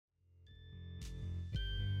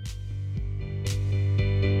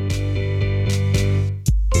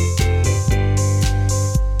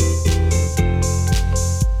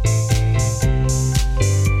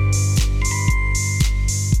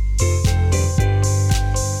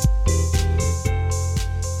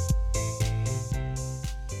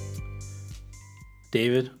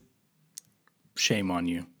David, shame on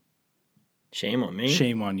you. Shame on me.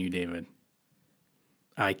 Shame on you, David.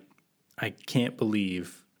 I can't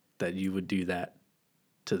believe that you would do that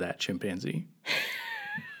to that chimpanzee.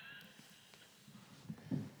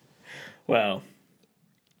 Well,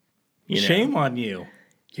 shame on you.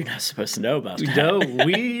 You're not supposed to know about that. No,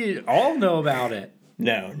 we all know about it.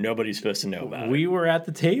 No, nobody's supposed to know about it. We were at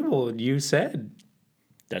the table and you said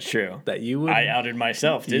That's true. that you would. I outed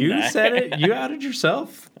myself, didn't I? You said it. You outed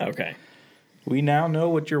yourself. Okay. We now know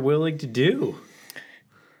what you're willing to do.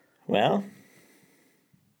 Well,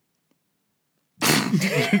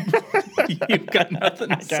 You've got nothing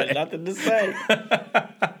to say. got nothing to say.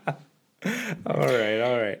 All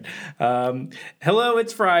right. Hello,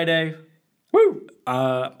 it's Friday. Woo!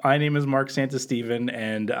 My name is Mark Santasteven,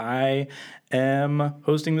 and I am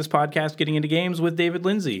hosting this podcast, Getting Into Games, with David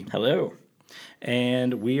Lindsay. Hello.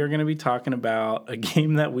 And we are going to be talking about a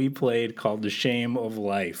game that we played called The Shame of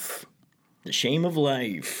Life. The Shame of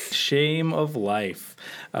Life. Shame of Life.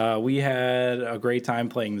 We had a great time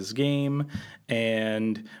playing this game,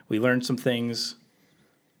 and we learned some things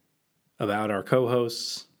about our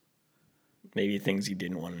co-hosts. Maybe things you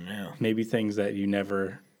didn't want to know. Maybe things that you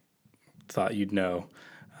never thought you'd know.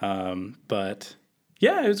 But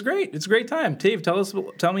yeah, it was great. It's a great time. Dave,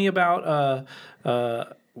 tell me about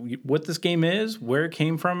what this game is, where it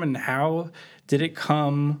came from, and how did it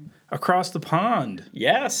come across the pond?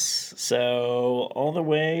 Yes. So all the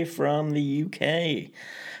way from the UK.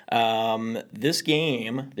 This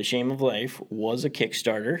game, The Shame of Life, was a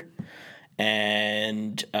Kickstarter,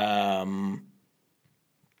 and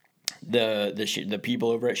the people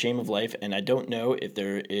over at Shame of Life, and I don't know if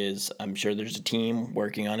there is, I'm sure there's a team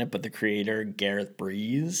working on it, but the creator, Gareth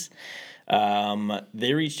Breeze,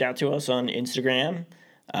 they reached out to us on Instagram,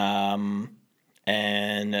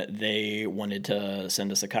 and they wanted to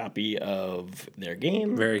send us a copy of their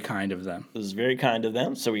game. Very kind of them. It was very kind of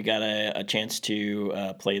them, so we got a chance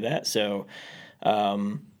to play that. So,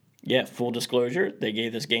 full disclosure, they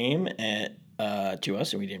gave this game to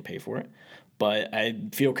us, and we didn't pay for it. But I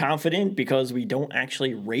feel confident because we don't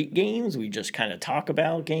actually rate games. We just kind of talk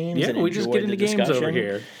about games. Yeah, and we just get into games over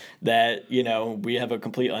here. That, we have a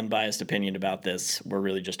complete unbiased opinion about this. We're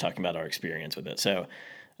really just talking about our experience with it. So,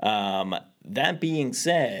 that being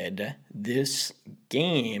said, this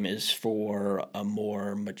game is for a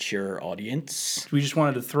more mature audience. We just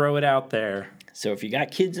wanted to throw it out there. So if you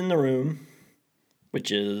got kids in the room, which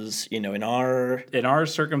is, in our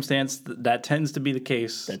circumstance, that tends to be the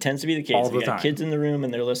case. That tends to be the case. All If the you got time. kids in the room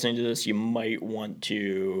and they're listening to this, you might want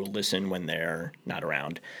to listen when they're not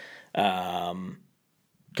around.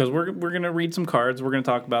 Because we're going to read some cards, we're going to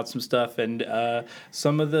talk about some stuff, and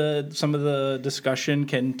some of the discussion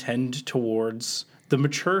can tend towards the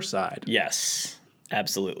mature side. Yes,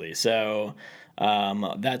 absolutely. So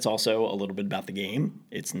that's also a little bit about the game.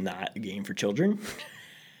 It's not a game for children.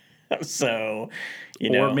 So,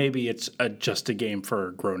 Or maybe it's just a game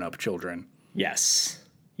for grown-up children. Yes,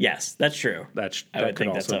 that's true. That would could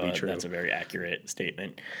think also be true. That's a very accurate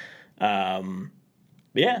statement.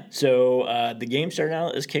 Yeah, so the game started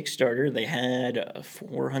out as Kickstarter. They had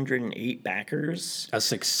 408 backers. A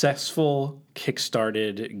successful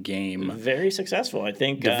kickstarted game. Very successful, I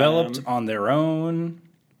think. Developed on their own,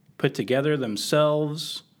 put together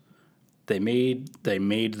themselves. They made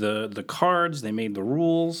the cards, they made the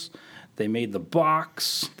rules, they made the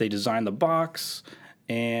box, they designed the box,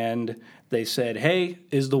 and they said, "Hey,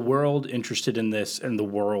 is the world interested in this?" And the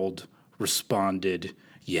world responded,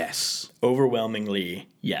 "Yes." Overwhelmingly,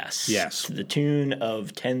 yes. Yes. To the tune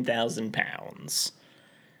of 10,000 pounds.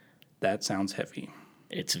 That sounds heavy.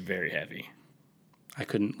 It's very heavy. I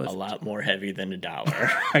couldn't lift. A lot more heavy than $1.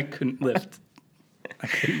 I couldn't lift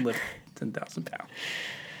 10,000 pounds.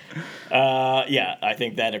 Yeah, I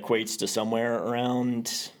think that equates to somewhere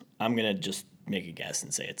around, I'm going to just make a guess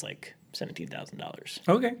and say it's like $17,000.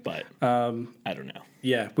 Okay. But I don't know.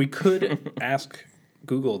 Yeah, we could ask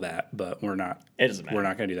Google that, but we're not. It doesn't matter. We're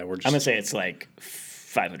not going to do that. We're just. I'm going to say it's like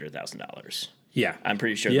 $500,000. Yeah. I'm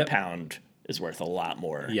pretty sure the pound is worth a lot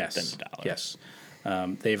more than $1. Yes.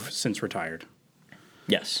 They've since retired.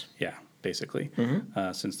 Yes. Yeah, basically,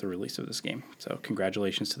 since the release of this game. So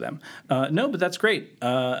congratulations to them. No, but that's great.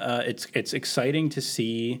 It's exciting to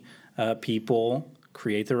see people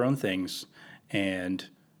create their own things and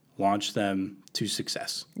launch them to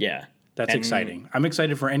success. Yeah. That's exciting. I'm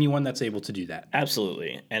excited for anyone that's able to do that.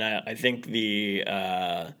 Absolutely. And I think the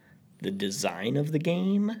design of the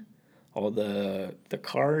game, all the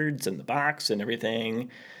cards and the box and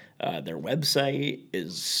everything, their website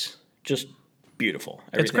is just beautiful.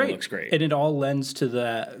 It's Everything great. looks great. And it all lends to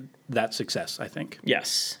that success, I think.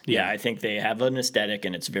 Yes. Yeah, I think they have an aesthetic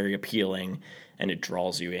and it's very appealing and it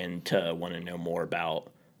draws you in to want to know more about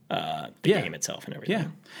the game itself and everything. Yeah.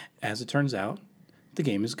 As it turns out, the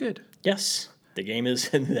game is good. Yes. The game is,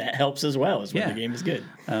 that helps as well, is when the game is good.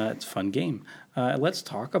 It's a fun game. Let's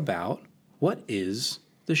talk about what is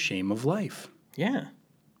the shame of life. Yeah.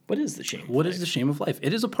 What is the shame? What is the shame of life?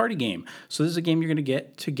 It is a party game. So this is a game you're going to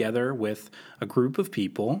get together with a group of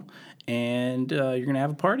people, and you're going to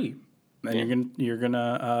have a party, and you're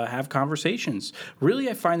gonna have conversations. Really,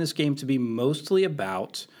 I find this game to be mostly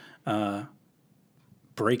about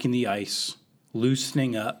breaking the ice,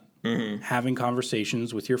 loosening up, having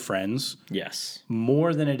conversations with your friends. Yes.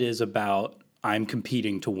 More than it is about I'm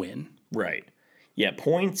competing to win. Right. Yeah,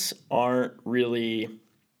 points aren't really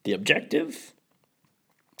the objective.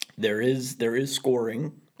 There is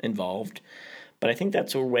scoring involved, but I think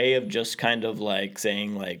that's a way of just kind of like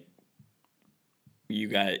saying like you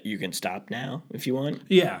can stop now if you want.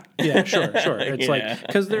 Yeah, sure. It's like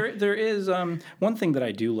because there is one thing that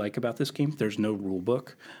I do like about this game. There's no rule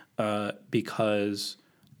book because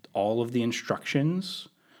all of the instructions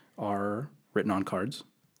are written on cards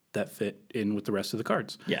that fit in with the rest of the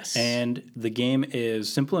cards. Yes, and the game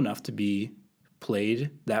is simple enough to be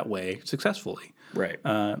played that way successfully. Right.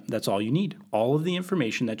 That's all you need. All of the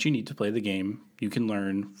information that you need to play the game, you can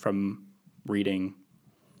learn from reading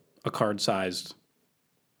a card-sized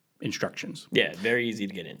instructions. Yeah, very easy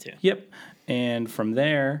to get into. Yep. And from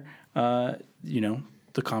there,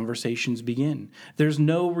 the conversations begin. There's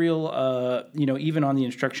no real, even on the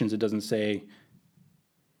instructions, it doesn't say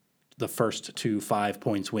the first to 5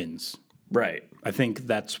 points wins. Right. I think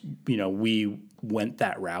that's, we went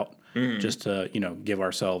that route just to, give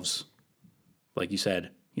ourselves, like you said,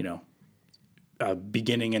 a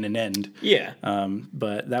beginning and an end. Yeah.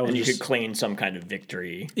 But that was and you could claim some kind of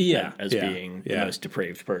victory as being the most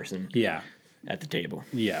depraved person at the table.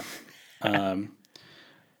 Yeah.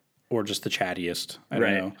 Or just the chattiest. I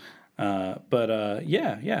don't know.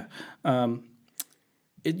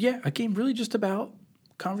 A game really just about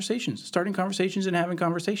conversations, starting conversations and having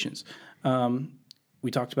conversations. We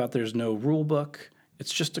talked about there's no rule book.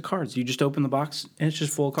 It's just the cards. You just open the box and it's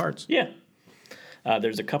just full of cards. Yeah.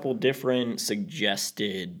 There's a couple different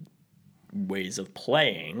suggested ways of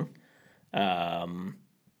playing. The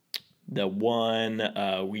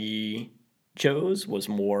one we chose was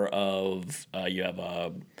more of you have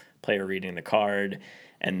a player reading the card,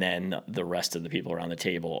 and then the rest of the people around the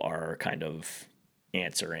table are kind of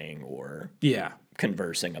answering or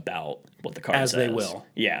conversing about what the card says. As they will.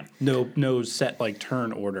 Yeah. No set like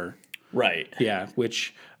turn order. Right. Yeah,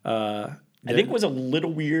 which I think was a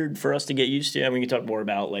little weird for us to get used to. I mean, we can talk more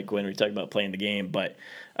about like when we talk about playing the game, but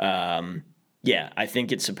I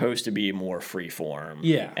think it's supposed to be more free form.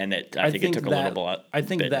 Yeah, and I think it took a little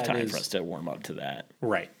bit of time for us to warm up to that.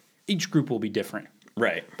 Right. Each group will be different.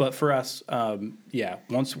 Right. But for us,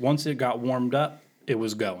 once it got warmed up, it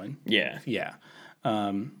was going. Yeah. Yeah.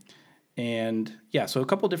 So a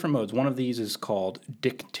couple different modes. One of these is called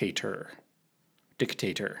Dictator.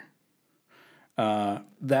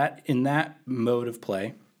 That in that mode of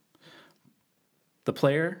play, the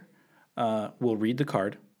player will read the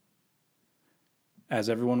card. As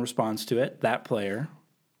everyone responds to it, that player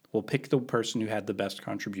will pick the person who had the best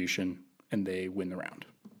contribution, and they win the round.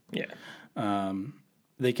 Yeah.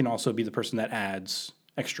 They can also be the person that adds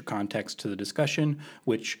extra context to the discussion,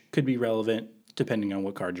 which could be relevant depending on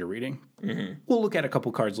what card you're reading. Mm-hmm. We'll look at a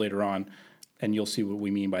couple cards later on, and you'll see what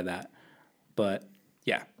we mean by that. But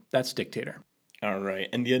yeah, that's Dictator. All right.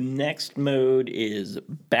 And the next mode is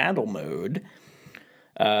Battle Mode.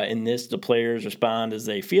 In this, the players respond as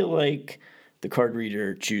they feel like the card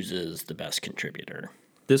reader chooses the best contributor.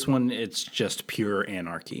 This one, it's just pure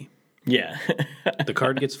anarchy. Yeah. The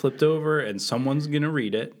card gets flipped over, and someone's going to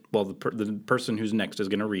read it. Well, the person who's next is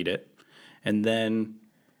going to read it. And then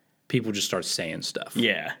people just start saying stuff.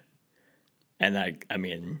 Yeah. And I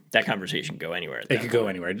mean, that conversation could go anywhere. It could go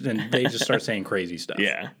anywhere. And they just start saying crazy stuff.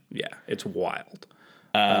 Yeah. Yeah. It's wild.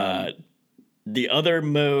 The other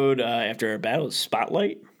mode after a battle is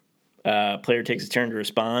Spotlight. Player takes a turn to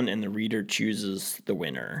respond, and the reader chooses the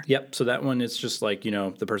winner. Yep. So that one is just like,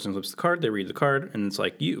 the person flips the card, they read the card, and it's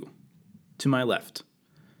like, you, to my left,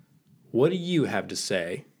 what do you have to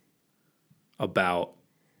say about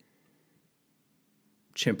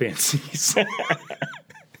chimpanzees?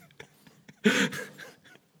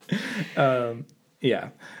 And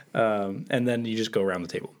then you just go around the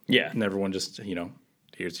table. Yeah. And everyone just,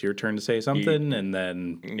 here's your turn to say something, and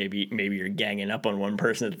then maybe you're ganging up on one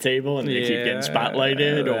person at the table and they keep getting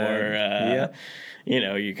spotlighted, or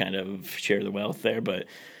you kind of share the wealth there. But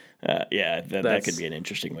yeah, that could be an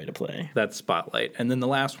interesting way to play. That's Spotlight. And then the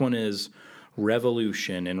last one is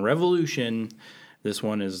Revolution. And Revolution, this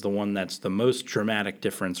one is the one that's the most dramatic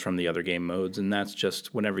difference from the other game modes. And that's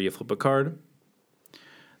just whenever you flip a card,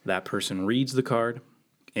 that person reads the card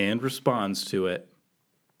and responds to it.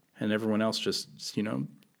 And everyone else just,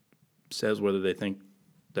 says whether they think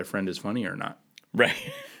their friend is funny or not. Right.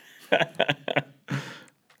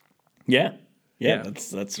 Yeah. Yeah,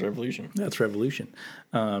 that's Revolution. That's Revolution.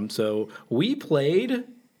 So we played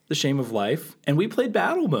The Shame of Life, and we played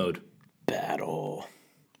Battle Mode. Battle.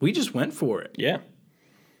 We just went for it. Yeah.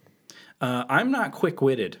 I'm not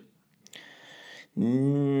quick-witted.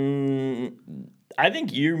 I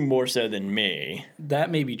think you're more so than me.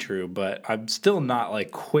 That may be true, but I'm still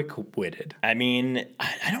not, quick-witted. I mean,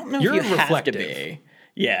 I don't know You're if you reflective. have to be.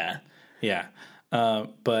 Yeah. Yeah.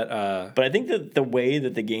 But I think that the way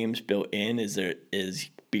that the game's built in is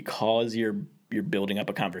because you're building up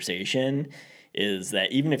a conversation, is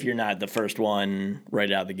that even if you're not the first one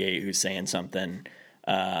right out of the gate who's saying something,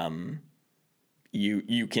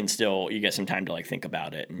 you can still, you get some time to think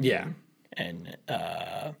about it. And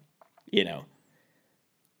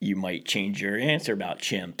you might change your answer about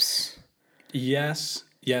chimps. Yes.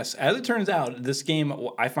 As it turns out, this game,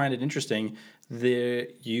 I find it interesting.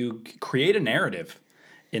 You create a narrative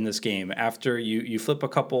in this game after you flip a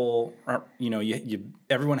couple.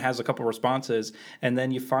 Everyone has a couple responses, and then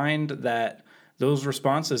you find that those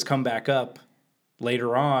responses come back up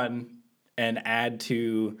later on and add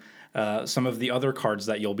to some of the other cards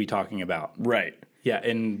that you'll be talking about. Right. Yeah,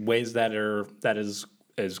 in ways that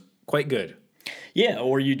is quite good. Yeah,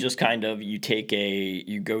 or you just kind of you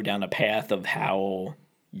go down a path of how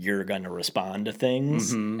you're going to respond to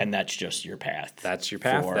things, and that's just your path. That's your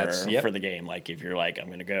path. For the game. Like if you're I'm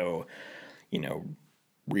going to go,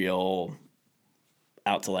 real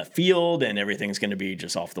out to left field, and everything's going to be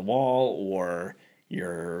just off the wall, or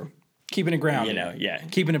you're keeping it grounded.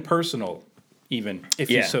 Keeping it personal, even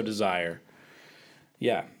if you so desire.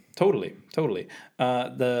 Yeah, totally.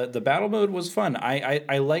 The battle mode was fun.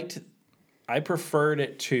 I preferred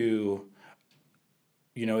it to,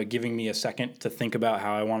 it giving me a second to think about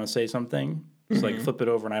how I want to say something. It's flip it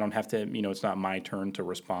over and I don't have to, it's not my turn to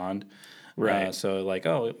respond. Right. So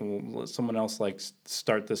let someone else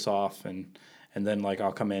start this off and then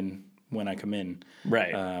I'll come in when I come in.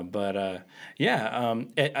 Right.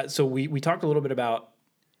 So we talked a little bit about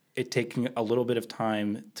it taking a little bit of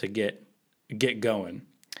time to get going.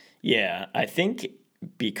 Yeah, I think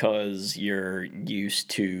because you're used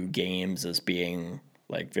to games as being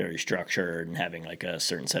very structured and having a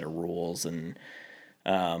certain set of rules, and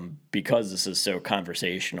because this is so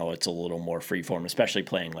conversational, it's a little more freeform, especially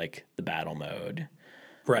playing the battle mode.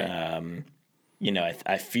 Right.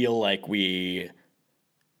 I feel like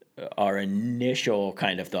our initial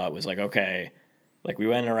kind of thought was okay, we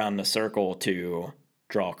went around the circle to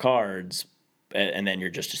draw cards, and then you're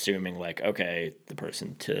just assuming okay, the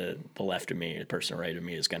person to the left of me, the person right of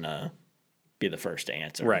me is gonna be the first to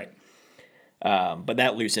answer. Right. But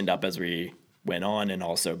that loosened up as we went on, and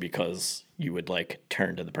also because you would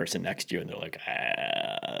turn to the person next to you and they're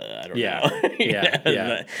I don't know.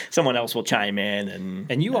 Yeah. Someone else will chime in,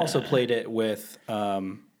 and you also played it with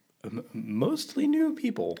mostly new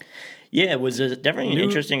people. Yeah, it was definitely an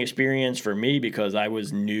interesting experience for me because I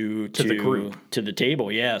was new to the group, to the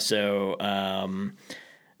table. Yeah, so I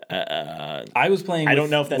was playing. I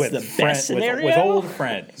don't know if that's the best scenario with old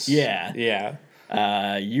friends. Yeah.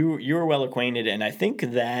 You were well acquainted, and I think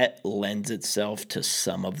that lends itself to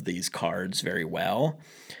some of these cards very well.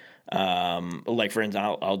 For instance,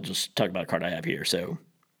 I'll just talk about a card I have here. So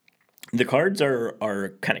the cards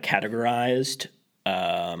are kind of categorized.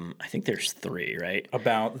 I think there's 3, right?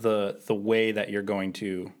 About the way that you're going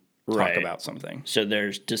to talk about something. So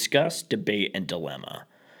there's discuss, debate, and dilemma.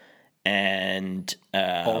 And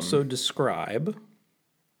also describe.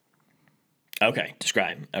 Okay,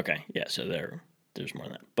 describe. Okay, yeah, so there's more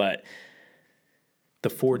than that. But the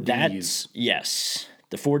 4 Ds. Yes,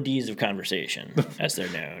 the 4 Ds of conversation, as they're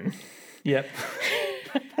known. Yep.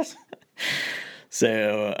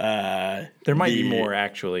 So there might be more,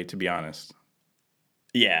 actually, to be honest.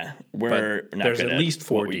 Yeah, we're not there's good at least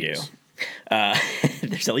 4 Ds.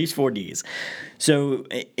 There's at least 4 Ds. So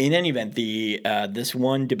in any event, this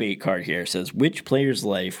one debate card here says, which player's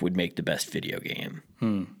life would make the best video game?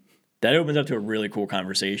 That opens up to a really cool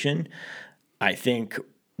conversation. I think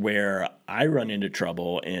where I run into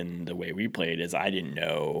trouble in the way we played is I didn't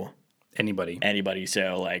know anybody.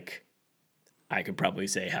 So I could probably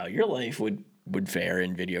say how your life would fare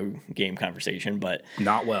in video game conversation, but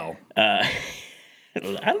not well. I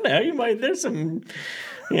don't know. You might. There's some.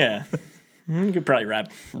 Yeah. You could probably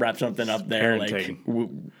wrap something up there, Parenting.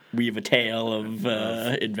 like weave a tale of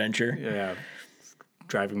adventure. Yeah.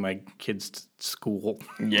 Driving my kids to school.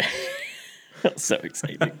 Yeah. So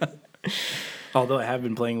exciting. Although I have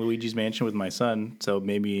been playing Luigi's Mansion with my son, so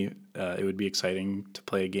maybe it would be exciting to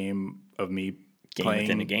play a game of me Game playing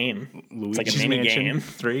within a game. Luigi's It's like a mini Mansion game.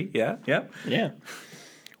 3. Yeah, yeah. Yeah.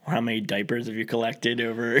 Or how many diapers have you collected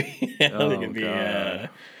over? There could be, God.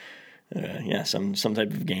 yeah, some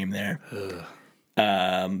type of game there.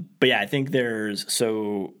 But yeah, I think there's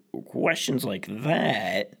questions like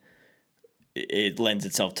that. It lends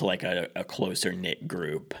itself to like a closer knit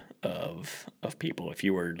group of people. If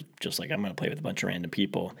you were just like, I'm going to play with a bunch of random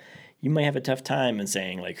people, you might have a tough time in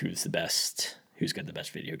saying like who's got the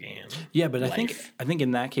best video game. Yeah, but I think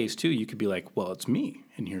in that case too, you could be like, well, it's me,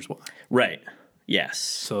 and here's why. Right. Yes.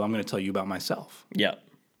 So I'm going to tell you about myself. Yep.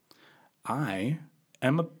 I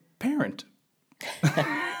am a parent,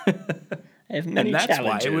 I have many and that's challenges.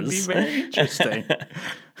 why it would be very interesting.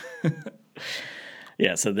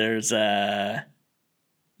 Yeah, so there's it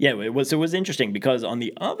was interesting because on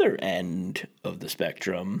the other end of the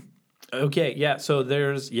spectrum, Okay, yeah. So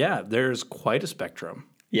there's quite a spectrum,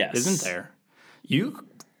 yes, isn't there? You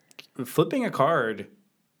flipping a card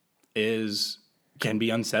can be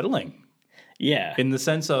unsettling Yeah, in the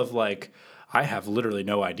sense of like I have literally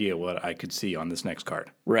no idea what I could see on this next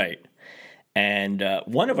card. right. And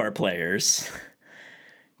one of our players,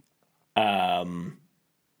 I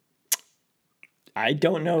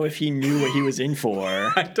don't know if he knew what he was in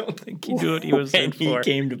for. I don't think he knew what he was in when he for.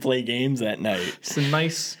 came to play games that night. He's a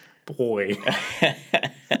nice boy.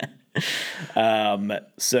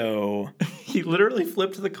 So He literally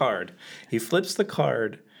flipped the card. He flips the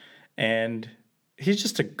card, and he's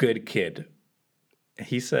just a good kid.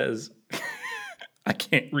 He says, I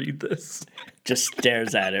can't read this. just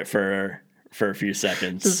stares at it for a few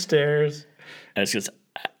seconds. Just stares. And it's just,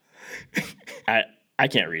 I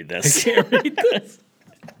can't read this. Can't read this.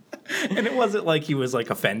 And it wasn't like he was like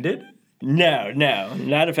offended. No,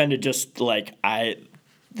 not offended. Just like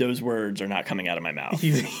those words are not coming out of my mouth.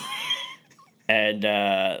 And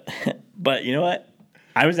but you know what?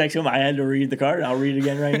 I had to read the card. And I'll read it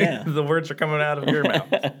again right now. The words are coming out of your mouth.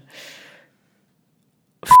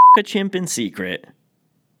 Fuck a chimp in secret,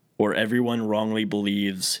 or everyone wrongly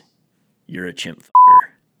believes you're a chimp fucker.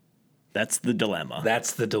 That's the dilemma.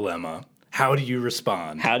 That's the dilemma. How do you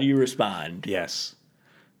respond? How do you respond? Yes.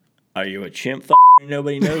 Are you a chimp fucker and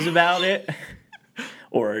nobody knows about it?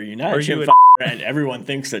 Or are you not a chimp fucker and everyone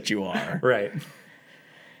thinks that you are? Right.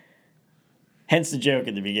 Hence the joke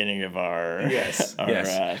at the beginning of our Yes. our,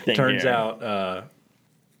 Yes. thing Turns here. out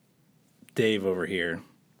Dave over here.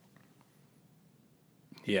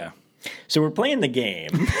 Yeah. So we're playing the game.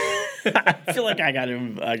 I feel like I got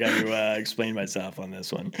to explain myself on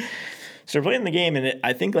this one. So we're playing the game, and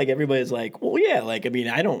I think like everybody's like, well, yeah, like I mean,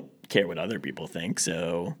 I don't care what other people think,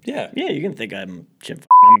 so Yeah. you can think I'm chimp.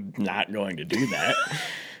 I'm not going to do that.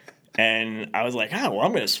 And I was like, oh, well,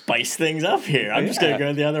 I'm going to spice things up here. I'm just going to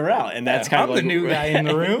go the other route, and that's kind I'm of like the new guy in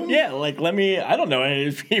the room. Yeah, like I don't know any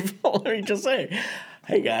of these people. Let me just say,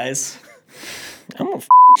 hey guys, I'm a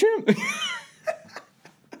chimp.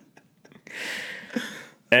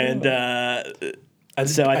 And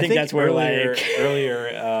so I think that's where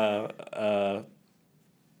earlier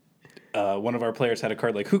one of our players had a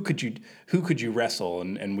card like who could you wrestle,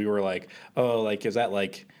 and we were like, oh, like is that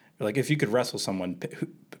like if you could wrestle someone,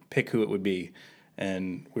 pick who it would be.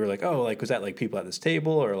 And we were like, oh, like was that like people at this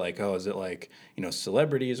table, or like, oh, is it like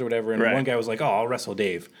celebrities or whatever? And one guy was like, oh, I'll wrestle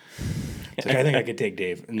Dave. It's like, I think I could take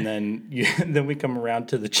Dave. And then then we come around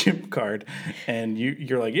to the chimp card, and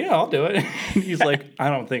you're like, yeah, I'll do it. And he's like, I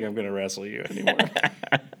don't think I'm going to wrestle you anymore.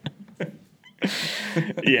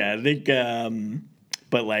 Yeah, I think,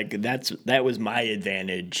 but like that was my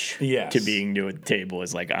advantage Yes. to being new at the table,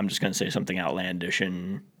 is like I'm just going to say something outlandish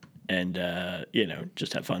and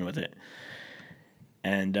just have fun with it.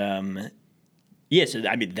 And so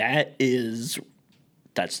I mean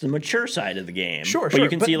that's the mature side of the game. Sure, but you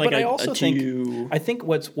can see like but I a also two. I think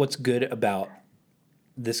what's good about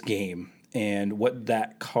this game and what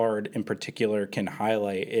that card in particular can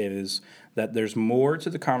highlight is that there's more to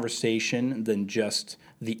the conversation than just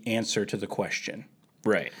the answer to the question.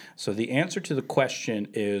 Right. So the answer to the question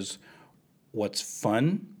is what's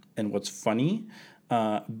fun and what's funny,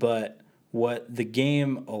 but what the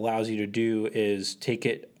game allows you to do is take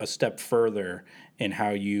it a step further in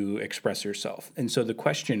how you express yourself. And so the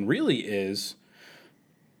question really is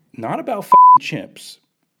not about chimps.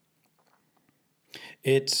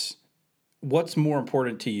 It's what's more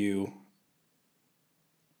important to you,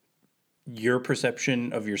 your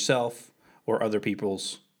perception of yourself or other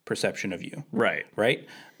people's perception of you. Right. Right?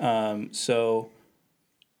 So,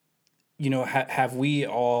 have we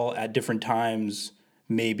all at different times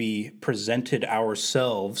maybe presented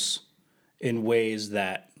ourselves in ways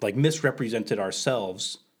that, like, misrepresented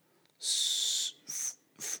ourselves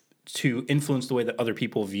to influence the way that other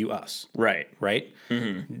people view us? Right. Right?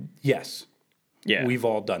 Yes. Yeah. We've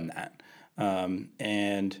all done that.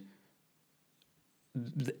 And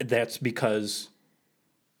that's because,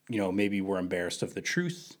 maybe we're embarrassed of the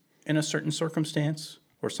truth in a certain circumstance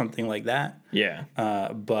or something like that. Yeah.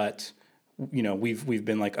 But we've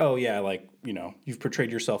been like, oh yeah, like, you've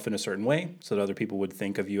portrayed yourself in a certain way so that other people would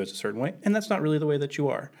think of you as a certain way, and that's not really the way that you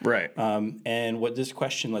are. Right. And what this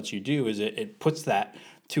question lets you do is it puts that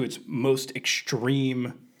to its most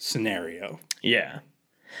extreme scenario. Yeah.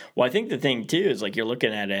 Well, I think the thing too is, like, you're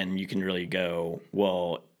looking at it and you can really go,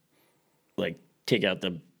 well, like, take out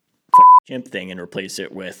the chimp thing and replace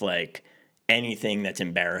it with, like, anything that's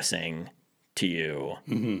embarrassing to you.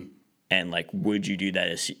 Mm-hmm. And, like, would you do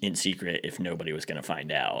that in secret if nobody was going to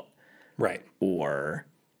find out? Right. Or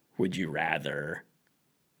would you rather,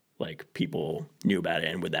 like, people knew about it,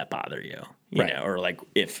 and would that bother you? You Right. know, or, like,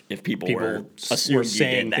 if people were were assumed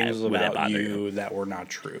saying you did that, things would that about bother you that were not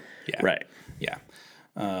true. Yeah. Right. Yeah.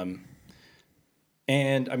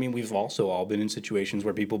 And I mean, we've also all been in situations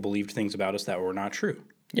where people believed things about us that were not true.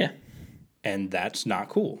 Yeah. And that's not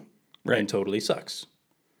cool. Right. And totally sucks.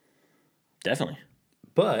 Definitely.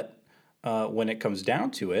 But when it comes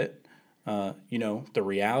down to it, the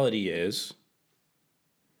reality is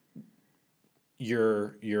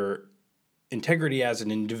your integrity as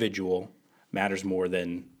an individual matters more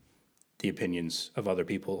than the opinions of other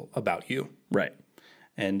people about you. Right.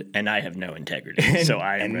 And I have no integrity, so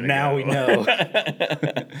I am going to now go. we know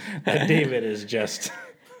that David is just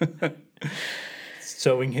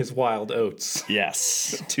sowing his wild oats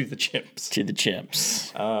Yes. to the chimps. To the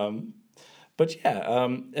chimps. But yeah,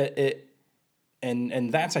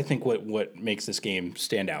 and that's, I think, what makes this game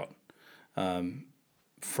stand out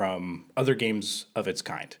from other games of its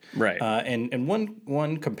kind. Right. And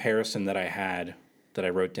one comparison that I had that I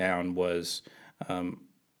wrote down was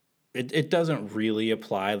it doesn't really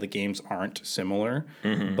apply. The games aren't similar,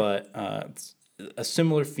 but it's a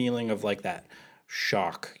similar feeling of like that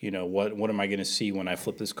shock. What am I going to see when I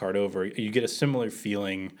flip this card over? You get a similar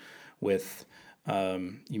feeling with.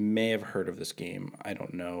 You may have heard of this game. I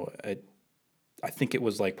don't know. I think it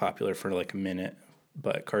was like popular for like a minute,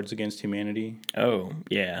 but Cards Against Humanity. Oh,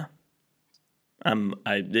 yeah.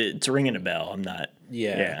 It's ringing a bell. I'm not.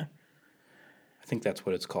 Yeah. I think that's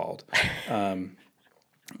what it's called.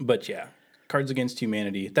 But yeah, Cards Against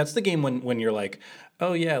Humanity. That's the game when you're like,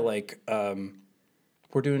 oh yeah, like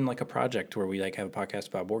we're doing like a project where we like have a podcast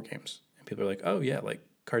about board games, and people are like, oh yeah, like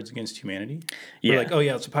Cards Against Humanity. Yeah. We're like, oh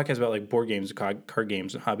yeah, it's a podcast about like board games, card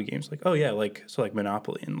games, and hobby games. Like, oh yeah, like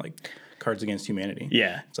Monopoly and like Cards Against Humanity.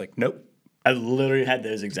 Yeah. It's like, nope. I literally had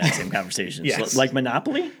those exact same conversations. Yes. Like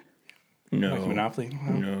Monopoly? No. Like Monopoly?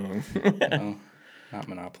 No. No, not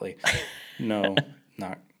Monopoly. No,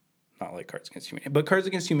 not like Cards Against Humanity. But Cards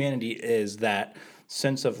Against Humanity is that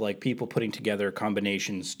sense of like people putting together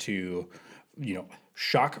combinations to,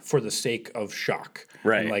 shock for the sake of shock.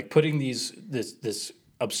 Right. And like putting this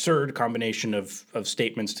absurd combination of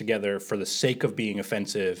statements together for the sake of being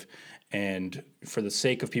offensive and for the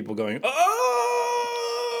sake of people going,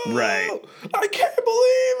 oh, Right. I can't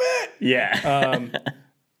believe it. Yeah.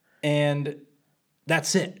 And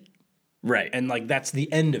that's it. right. And like that's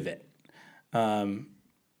the end of it.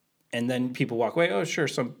 And then people walk away. Oh, sure.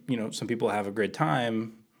 Some people have a great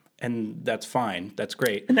time, and that's fine. That's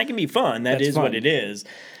great. And that can be fun. That That's is fun. what it is.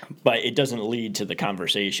 But it doesn't lead to the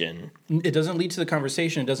conversation. It doesn't lead to the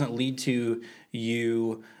conversation. It doesn't lead to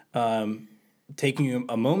you taking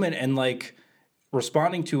a moment and like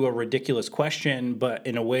responding to a ridiculous question, but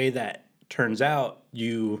in a way that turns out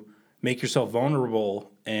you make yourself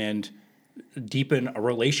vulnerable and deepen a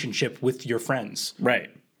relationship with your friends. Right.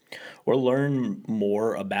 Or learn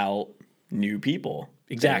more about new people.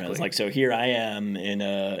 Exactly. It's like, so here I am in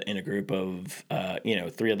a group of,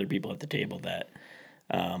 3 other people at the table that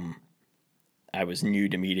I was new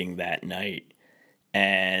to meeting that night.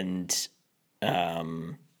 And,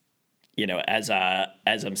 as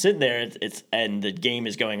I'm sitting there, and the game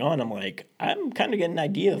is going on, I'm like, I'm kind of getting an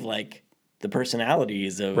idea of like the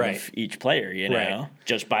personalities of Right. each player, Right.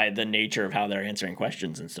 just by the nature of how they're answering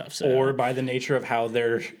questions and stuff. So, Or by the nature of how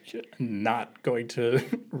they're not going to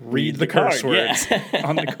read the card, curse words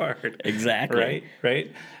on the card. Exactly.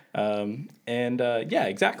 Right?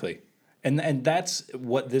 Exactly. And that's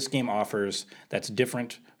what this game offers that's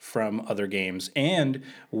different from other games, and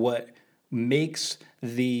what makes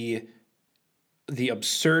the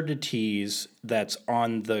absurdities that's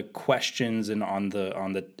on the questions and on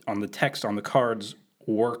the text on the cards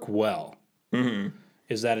work well.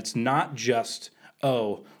 Is that it's not just,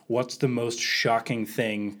 oh, what's the most shocking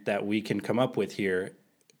thing that we can come up with here?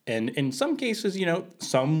 And in some cases,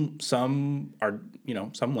 some are,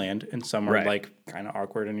 some land and some are Right. like kind of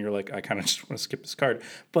awkward and you're like, I kind of just want to skip this card.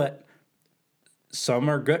 But some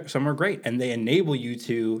are good, some are great, and they enable you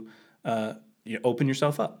to open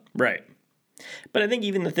yourself up. Right. But I think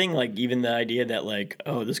even even the idea that like,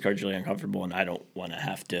 oh, this card's really uncomfortable and I don't want to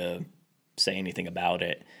have to say anything about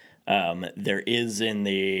it. There is in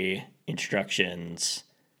the instructions,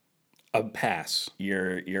 A pass.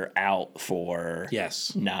 you're out for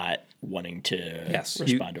Yes. not wanting to Yes.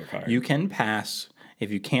 respond to a card. You can pass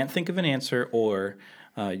if you can't think of an answer, or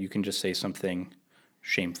you can just say something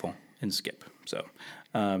shameful and skip. So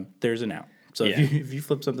there's an out. So Yeah. if you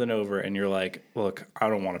flip something over and you're like, look, I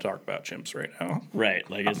don't want to talk about chimps right now. Right,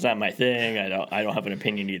 like it's not my thing. I don't have an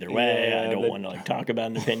opinion either way. Yeah, I don't but- want to like talk about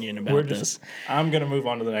an opinion about this. I'm gonna move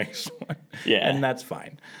on to the next one. Yeah. And that's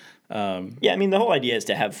fine. Yeah, I mean the whole idea is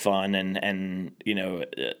to have fun and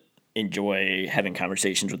enjoy having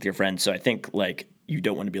conversations with your friends. So I think like you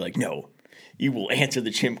don't want to be like, no, you will answer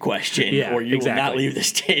the chimp question, Yeah, or you will not exactly. leave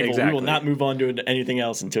this table. We Exactly. will not move on to anything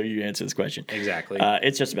else until you answer this question. Exactly.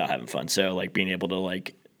 It's just about having fun. So like being able to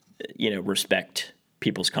like respect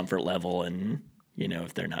people's comfort level, and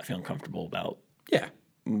if they're not feeling comfortable about Yeah.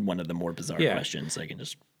 one of the more bizarre Yeah. questions, they can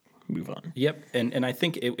just move on. Yep. And I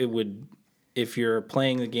think it would, if you're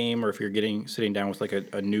playing the game or if you're sitting down with like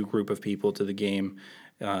a new group of people to the game,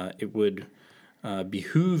 it would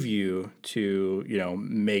behoove you to,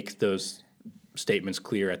 make those statements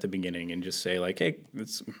clear at the beginning and just say like, hey,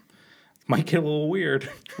 it's might get a little weird.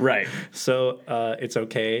 Right. So it's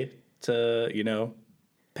okay to,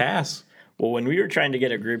 pass. Well, when we were trying to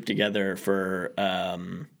get a group together for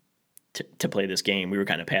to play this game, we were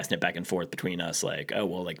kind of passing it back and forth between us, like, oh,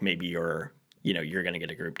 well, like maybe you're going to get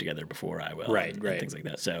a group together before I will, Right, and right. things like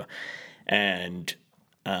that. So, and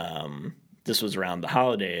this was around the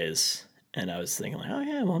holidays, and I was thinking like, oh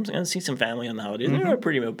yeah, well, I'm going to see some family on the holidays. They're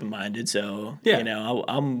pretty open minded, so Yeah.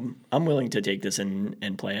 I'm willing to take this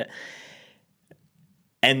and play it.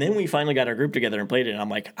 And then we finally got our group together and played it, and I'm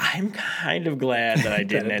like, I'm kind of glad that I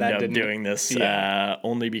didn't end up doing this, Yeah.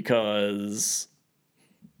 only because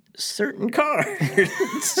certain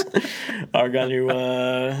cards are going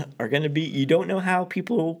to be, you don't know how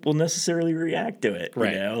people will necessarily react to it.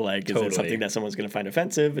 Right. Like, is Totally. it something that someone's going to find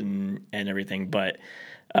offensive and everything? But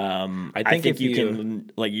I think think if you you-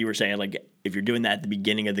 can, like you were saying, like if you're doing that at the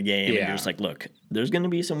beginning of the game, and Yeah. you're just like, look, there's going to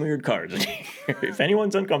be some weird cards in here. If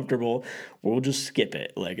anyone's uncomfortable, we'll just skip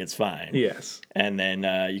it. Like, it's fine. Yes. And then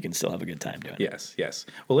you can still have a good time doing it. Yes, yes.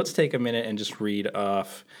 Well, let's take a minute and just read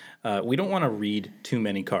off. We don't want to read too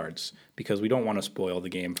many cards because we don't want to spoil the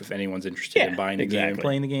game. If anyone's interested in Yeah, buying the game and exactly.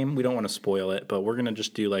 playing the game, we don't want to spoil it. But we're going to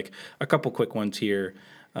just do like a couple quick ones here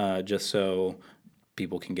just so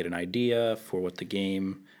people can get an idea for what the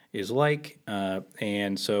game is like.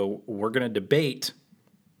 And so we're going to debate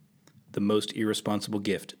the most irresponsible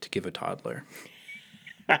gift to give a toddler.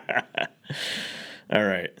 All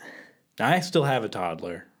right. I still have a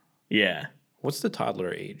toddler. Yeah. What's the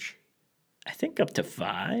toddler age? I think up to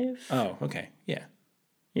 5. Oh, okay. Yeah.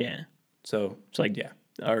 Yeah. So It's like, yeah.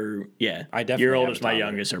 Or yeah, I definitely your have oldest, a my toddler.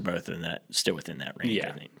 youngest are both in that, still within that range. Yeah,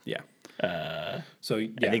 I think. yeah. So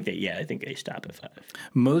yeah, I think they stop at 5.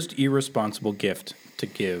 most irresponsible gift to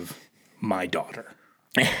give my daughter.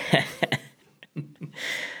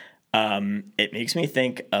 It makes me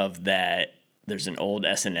think of that. There's an old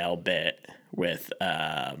SNL bit with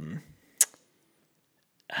Dan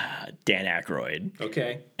Aykroyd.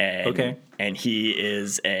 Okay. And, Okay. And he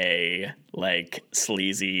is a like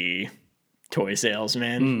sleazy toy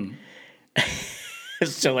salesman.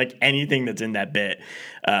 So like anything that's in that bit,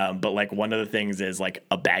 but like one of the things is like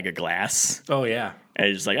a bag of glass. Oh yeah. And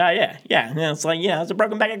it's just like, oh yeah. And it's like, yeah, it's a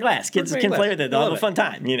broken bag of glass. Kids Broken can bag of play glass. with it. They'll I have love a fun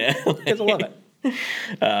time, Kids will love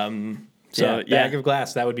it. So Bag of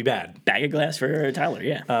glass, that would be bad. bag of glass for Tyler.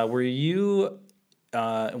 Yeah. Were you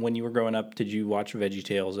when you were growing up? Did you watch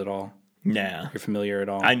VeggieTales at all? No, You're familiar at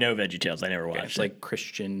all? I know VeggieTales. I never watched It's it. like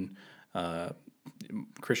Christian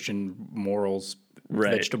morals,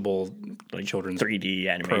 Right. vegetable like children's 3D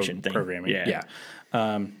animation thing. programming. Yeah.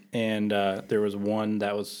 And there was one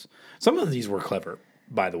that was. Some of these were clever,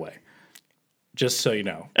 by the way. Just so you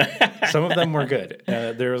know, some of them were good.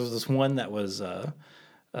 There was this one that was a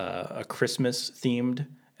Christmas themed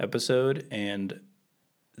episode, and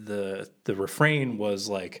the refrain was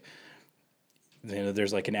like,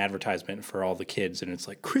 there's like an advertisement for all the kids, and it's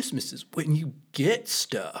like Christmas is when you get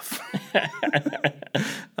stuff.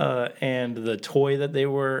 And the toy that they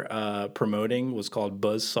were promoting was called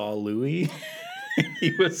Buzzsaw Louie.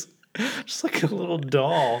 He was just like a little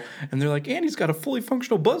doll, and they're like, and he's got a fully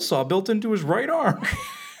functional buzzsaw built into his right arm.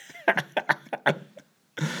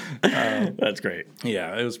 That's great.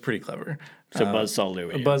 Yeah, it was pretty clever. So Buzzsaw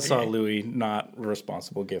Louie. A Buzzsaw Louie, not a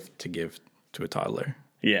responsible gift to give to a toddler.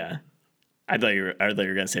 Yeah. I thought you were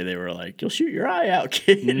gonna say they were like, you'll shoot your eye out,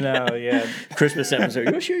 kid. No, yeah. Christmas episode,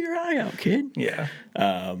 you'll shoot your eye out, kid. Yeah.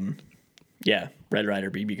 Yeah. Red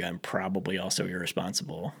Ryder BB gun, probably also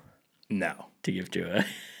irresponsible No. to give to a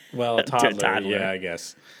Well, a toddler, toddler. yeah, I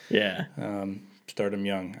guess. yeah. Start them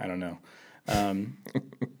young. I don't know.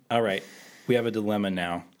 All right. We have a dilemma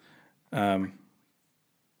now.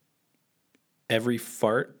 Every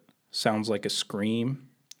fart sounds like a scream,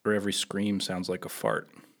 or every scream sounds like a fart.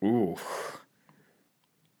 Ooh,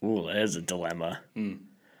 that is a dilemma.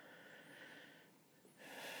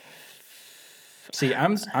 See,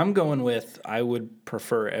 I'm going with I would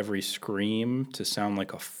prefer every scream to sound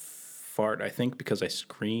like a fart. I think because I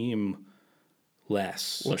scream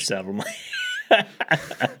less. Or several. I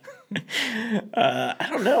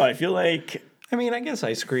don't know. I feel like I mean, I guess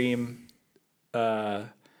I scream at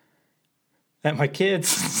my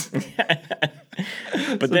kids. but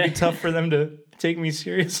It'd be tough for them to take me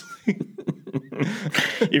seriously.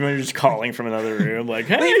 even when you're just calling from another room, like,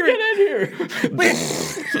 hey, Leave your- get in here.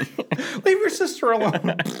 Leave your sister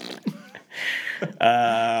alone.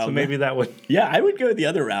 So maybe that would. Yeah, I would go the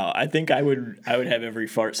other route. I think I would have every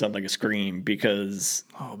fart sound like a scream because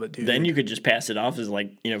Oh, but dude, then you could just pass it off as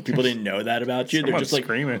like, people didn't know that about you. They're just like,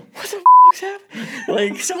 screaming. what the f***'s happening?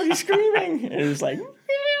 Like, somebody's screaming. And it's like,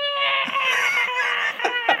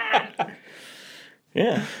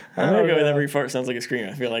 yeah. I'm going to go with every fart sounds like a scream.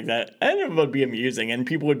 I feel like that. I know it would be amusing. And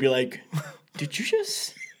people would be like, did you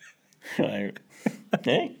just... Like,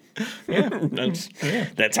 hey. Yeah.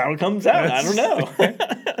 That's how it comes out. I don't know.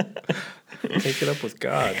 Take it up with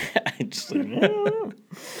God. I just, like, I don't know.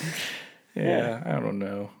 Yeah, I don't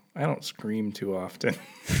know. I don't scream too often.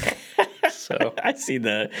 So I see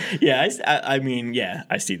the... Yeah, I mean, yeah,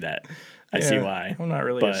 I see that. I see why. I'm not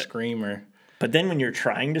really a screamer. But then when you're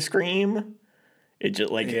trying to scream... It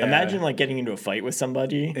just like imagine like getting into a fight with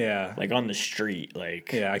somebody, like on the street,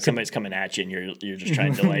 like somebody's coming at you and you're just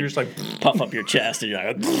trying to like, you're just like puff up your chest and you're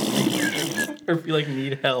like, or if you like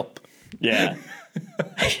need help,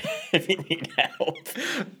 if you need help,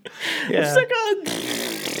 I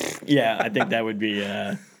think that would be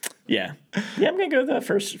I'm gonna go the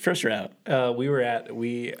first route. We were at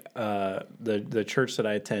the church that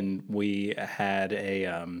I attend. We had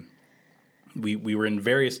a We were in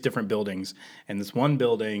various different buildings, and this one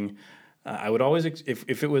building, I would always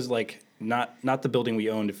if it was like not the building we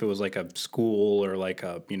owned, if it was like a school or like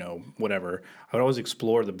a whatever, I would always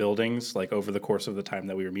explore the buildings like over the course of the time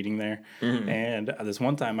that we were meeting there. Mm-hmm. And this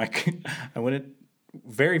one time I went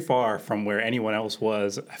very far from where anyone else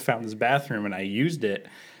was. I found this bathroom and I used it,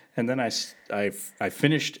 and then I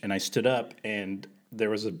finished and I stood up, and there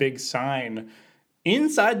was a big sign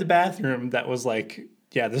inside the bathroom that was like,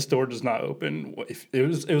 yeah, this door does not open.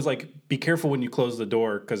 It was like, be careful when you close the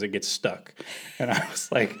door because it gets stuck. And I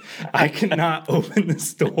was like, I cannot open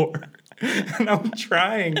this door. And I'm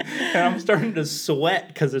trying, and I'm starting to sweat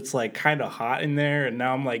because it's like kind of hot in there. And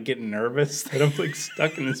now I'm like getting nervous that I'm like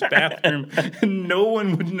stuck in this bathroom and no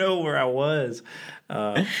one would know where I was.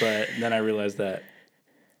 But then I realized that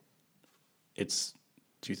it's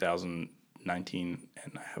 2019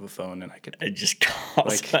 and I have a phone and I could just call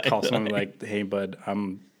someone like, hey bud,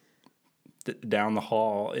 I'm down the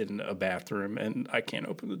hall in a bathroom and I can't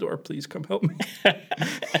open the door. Please come help me.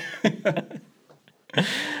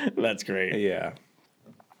 That's great. Yeah.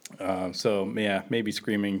 Maybe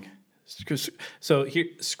screaming. So here,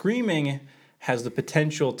 screaming has the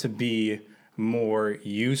potential to be more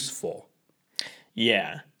useful.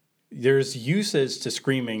 Yeah. There's uses to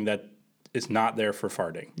screaming that is not there for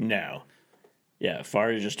farting. No. Yeah,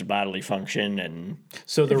 fart is just a bodily function, and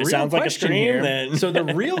so the if it real sounds like a question scream, here, then so the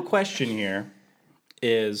real question here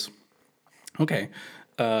is, okay,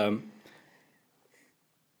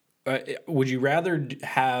 would you rather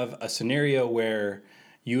have a scenario where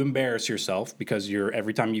you embarrass yourself because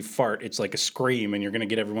every time you fart, it's like a scream and you're going to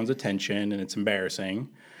get everyone's attention and it's embarrassing,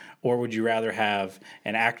 or would you rather have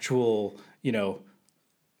an actual,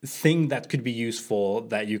 thing that could be useful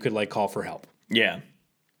that you could like call for help? Yeah.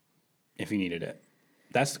 If you needed it.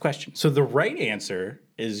 That's the question. So the right answer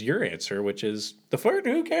is your answer, which is the fart.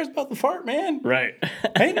 Who cares about the fart, man? Right.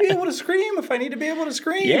 I need to be able to scream if I need to be able to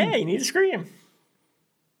scream. Yeah, you need to scream.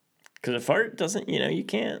 Because a fart doesn't, you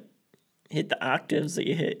can't hit the octaves that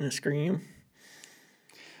you hit in a scream.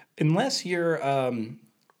 Unless you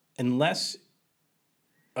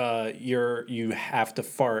have to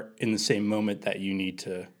fart in the same moment that you need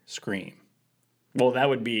to scream. Well, that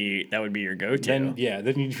would be your go-to.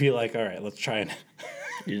 Then you'd be like, all right, let's try and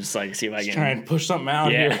you just like see if I can try and push something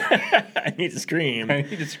out here. I need to scream. I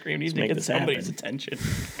need to scream. I need to get somebody's attention.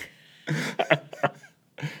 You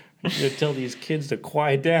gotta tell these kids to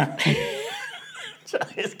quiet down.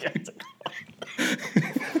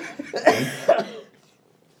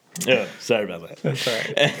 Oh, sorry about that. That's all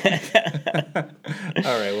right.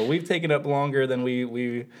 All right. Well, we've taken up longer than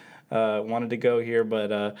we wanted to go here,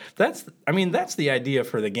 but that's the idea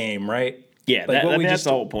for the game, right? Yeah, like that's the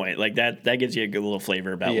whole point. Like that gives you a good little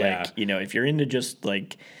flavor about if you're into just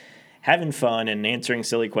like having fun and answering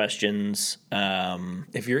silly questions.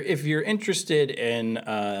 If you're interested in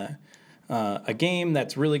a game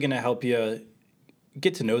that's really going to help you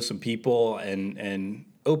get to know some people and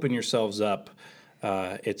open yourselves up,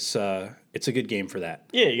 it's a good game for that.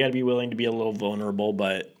 Yeah, you got to be willing to be a little vulnerable,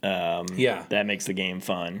 but that makes the game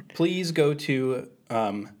fun. Please go to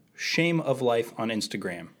Shame of Life on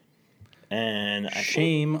Instagram. And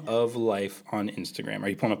Shame of Life on Instagram. Are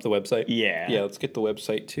you pulling up the website? Yeah. Yeah, let's get the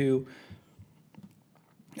website too.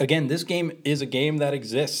 Again, this game is a game that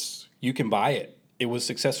exists. You can buy it. It was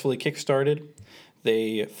successfully kickstarted.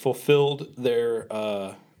 They fulfilled their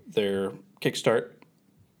Kickstart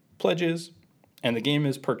pledges, and the game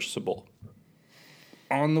is purchasable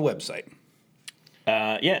on the website.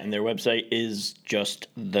 And their website is just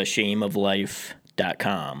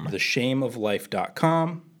theshameoflife.com.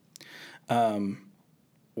 Theshameoflife.com.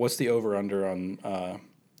 What's the over-under on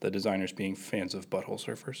the designers being fans of Butthole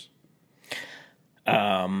Surfers?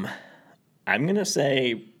 I'm gonna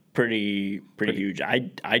say pretty huge.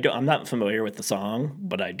 I'm not familiar with the song,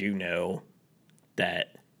 but I do know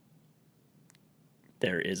that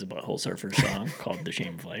there is a Butthole Surfers song called "The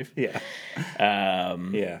Shame of Life." Yeah.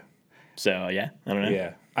 Yeah. So yeah, I don't know.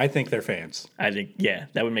 Yeah, I think they're fans. I think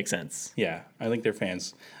that would make sense. Yeah, I think they're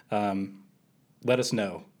fans. Let us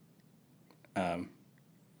know,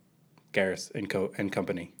 Gareth and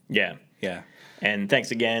company. Yeah. Yeah. And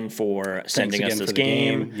thanks again for sending us this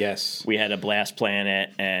game. Yes. We had a blast playing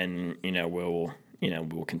it, and we'll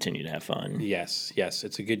continue to have fun. Yes.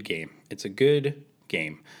 It's a good game. It's a good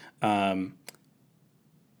game.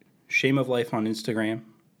 Shame of Life on Instagram,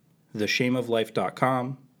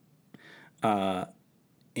 theshameoflife.com.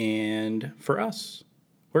 And for us,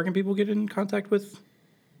 where can people get in contact with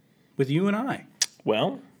you and I?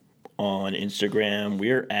 Well, on Instagram,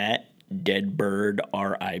 we're at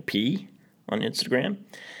DeadBirdRIP on Instagram.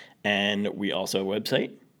 And we also have a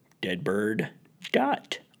website,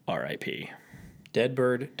 deadbird.rip.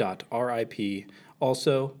 Deadbird.rip.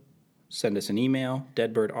 Also, send us an email,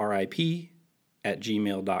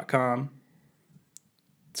 deadbirdrip@gmail.com.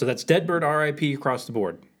 So that's deadbirdrip across the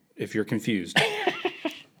board, if you're confused.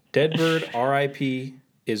 deadbirdrip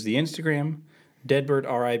is the Instagram.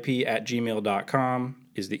 deadbirdrip@gmail.com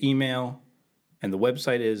is the email. And the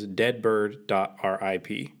website is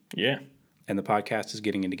deadbird.rip. Yeah. And the podcast is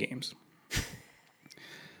Getting Into Games.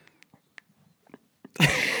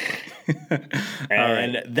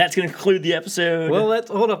 And that's going to conclude the episode. Well,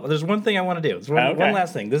 hold up. There's one thing I want to do. There's one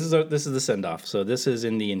last thing. This is the send-off. So this is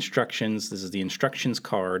in the instructions. This is the instructions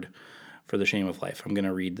card for The Shame of Life. I'm going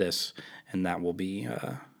to read this, and that will be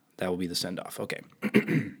the send-off. Okay.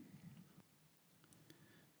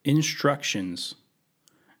 Instructions.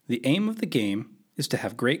 The aim of the game is to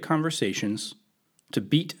have great conversations, to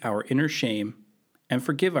beat our inner shame, and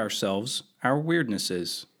forgive ourselves our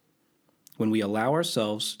weirdnesses. When we allow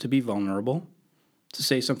ourselves to be vulnerable, to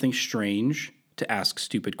say something strange, to ask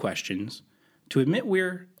stupid questions, to admit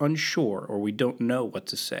we're unsure or we don't know what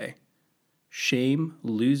to say, shame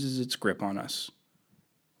loses its grip on us.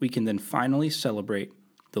 We can then finally celebrate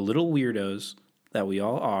the little weirdos that we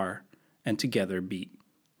all are and together beat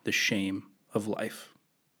the shame of life.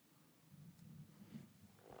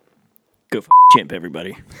 Go chimp,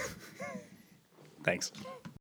 everybody. Thanks.